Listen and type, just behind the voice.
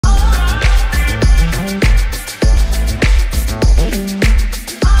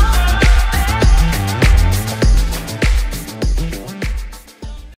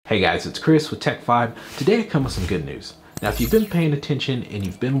Hey guys, it's Chris with Tech5. Today I come with some good news. Now if you've been paying attention and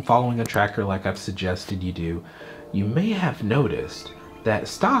you've been following a tracker like I've suggested you do, you may have noticed that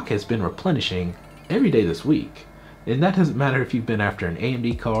stock has been replenishing every day this week. And that doesn't matter if you've been after an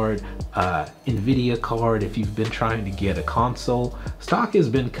AMD card, Nvidia card, if you've been trying to get a console, stock has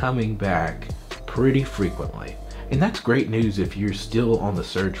been coming back pretty frequently. And that's great news if you're still on the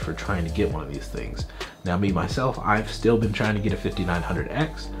search for trying to get one of these things. Now me, myself, I've still been trying to get a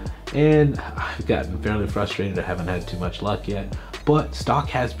 5900X and I've gotten fairly frustrated. I haven't had too much luck yet, but stock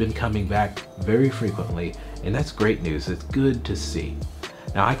has been coming back very frequently and that's great news. It's good to see.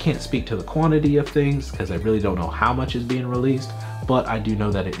 Now I can't speak to the quantity of things because I really don't know how much is being released, but I do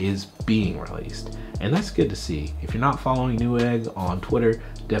know that it is being released. And that's good to see. If you're not following Newegg on Twitter,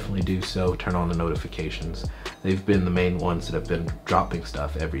 definitely do so. Turn on the notifications. They've been the main ones that have been dropping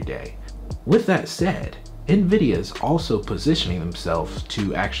stuff every day. With that said, Nvidia is also positioning themselves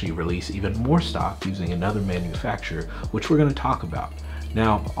to actually release even more stock using another manufacturer, which we're going to talk about.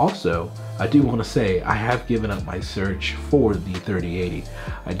 Now, also, I do want to say I have given up my search for the 3080.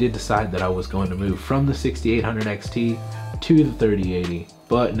 I did decide that I was going to move from the 6800 XT to the 3080,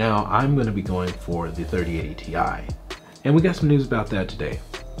 but now I'm going to be going for the 3080 Ti. And we got some news about that today.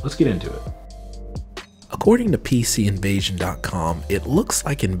 Let's get into it. According to PCInvasion.com, it looks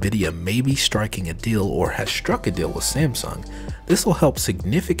like Nvidia may be striking a deal or has struck a deal with Samsung. This will help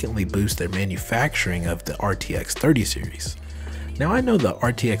significantly boost their manufacturing of the RTX 30 series. Now I know the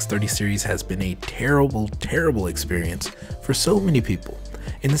RTX 30 series has been a terrible experience for so many people,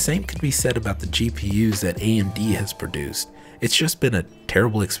 and the same could be said about the GPUs that AMD has produced. It's just been a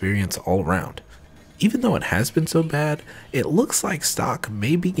terrible experience all around. Even though it has been so bad, it looks like stock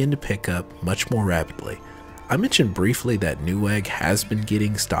may begin to pick up much more rapidly. I mentioned briefly that Newegg has been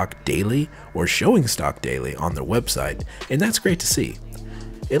getting stock daily or showing stock daily on their website, and that's great to see.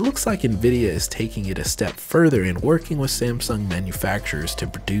 It looks like Nvidia is taking it a step further in working with Samsung manufacturers to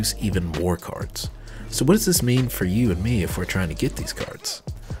produce even more cards. So what does this mean for you and me if we're trying to get these cards?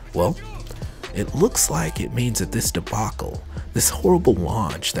 Well, it looks like it means that this debacle, this horrible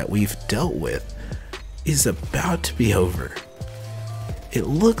launch that we've dealt with, is about to be over. It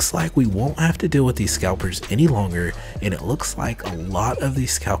looks like we won't have to deal with these scalpers any longer, and it looks like a lot of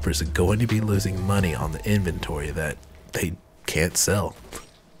these scalpers are going to be losing money on the inventory that they can't sell.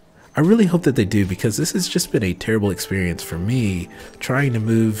 I really hope that they do, because this has just been a terrible experience for me trying to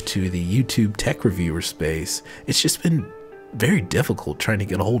move to the YouTube tech reviewer space. It's just been very difficult trying to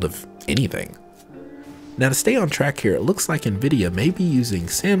get a hold of anything. Now to stay on track here, it looks like Nvidia may be using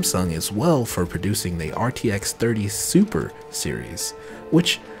Samsung as well for producing the RTX 30 Super series,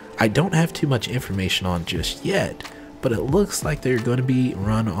 which I don't have too much information on just yet, but it looks like they're going to be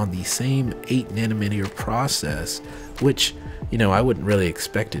run on the same 8nm process, which, you know, I wouldn't really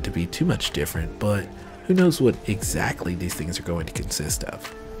expect it to be too much different, but who knows what exactly these things are going to consist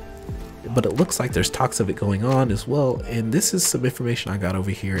of. But it looks like there's talks of it going on as well, and this is some information I got over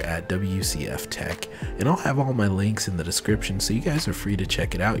here at WCF Tech, and I'll have all my links in the description so you guys are free to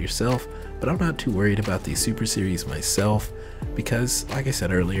check it out yourself. But I'm not too worried about the Super Series myself because, like I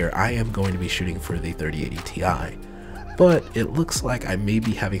said earlier, I am going to be shooting for the 3080 Ti. But it looks like I may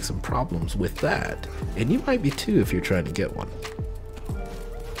be having some problems with that, and you might be too if you're trying to get one.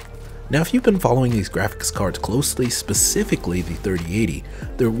 Now if you've been following these graphics cards closely, specifically the 3080,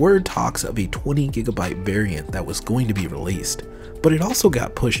 there were talks of a 20GB variant that was going to be released, but it also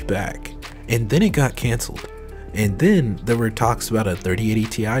got pushed back, and then it got cancelled, and then there were talks about a 3080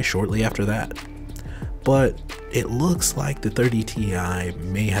 Ti shortly after that. But it looks like the 30 Ti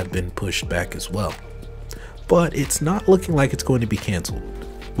may have been pushed back as well, but it's not looking like it's going to be cancelled,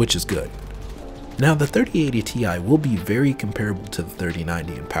 which is good. Now the 3080 Ti will be very comparable to the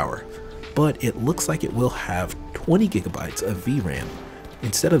 3090 in power, but it looks like it will have 20GB of VRAM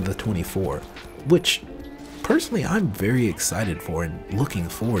instead of the 24, which personally I'm very excited for and looking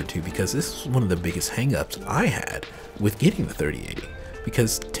forward to, because this is one of the biggest hangups I had with getting the 3080,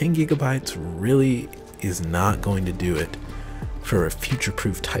 because 10GB really is not going to do it for a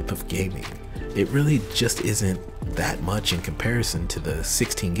future-proof type of gaming. It really just isn't that much in comparison to the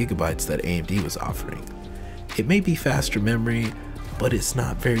 16GB that AMD was offering. It may be faster memory, but it's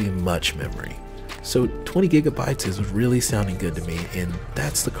not very much memory. So 20GB is really sounding good to me, and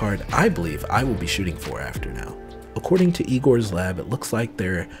that's the card I believe I will be shooting for after now. According to Igor's lab, it looks like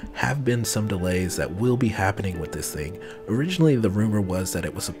there have been some delays that will be happening with this thing. Originally the rumor was that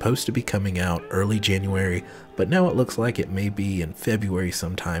it was supposed to be coming out early January, but now it looks like it may be in February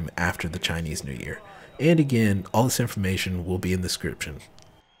sometime after the Chinese New Year. And again, all this information will be in the description.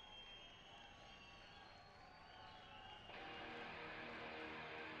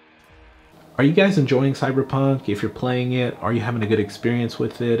 Are you guys enjoying Cyberpunk? If you're playing it, are you having a good experience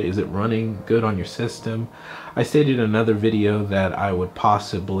with it? Is it running good on your system? I stated in another video that I would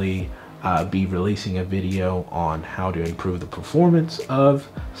possibly be releasing a video on how to improve the performance of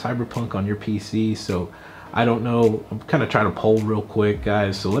Cyberpunk on your PC. So I don't know, I'm kind of trying to poll real quick,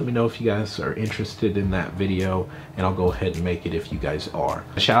 guys, so let me know if you guys are interested in that video, and I'll go ahead and make it if you guys are.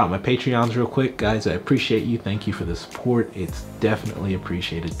 Shout out my Patreons real quick, guys. I appreciate you. Thank you for the support. It's definitely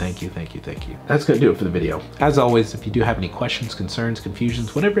appreciated. Thank you, thank you, thank you. That's gonna do it for the video. As always, if you do have any questions, concerns,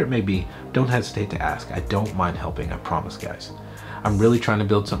 confusions, whatever it may be, don't hesitate to ask. I don't mind helping, I promise, guys. I'm really trying to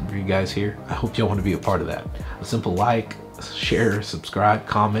build something for you guys here. I hope y'all want to be a part of that. A simple like, share, subscribe,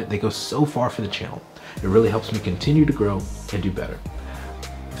 comment, they go so far for the channel. It really helps me continue to grow and do better.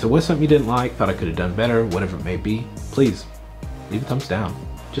 If there was something you didn't like, thought I could have done better, whatever it may be, please leave a thumbs down.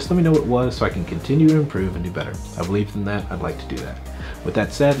 Just let me know what it was so I can continue to improve and do better. I believe in that. I'd like to do that. With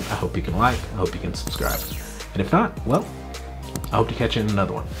that said, I hope you can like, I hope you can subscribe. And if not, well, I hope to catch you in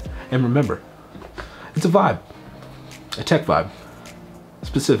another one. And remember, it's a vibe, a tech vibe,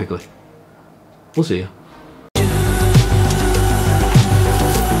 specifically. We'll see you.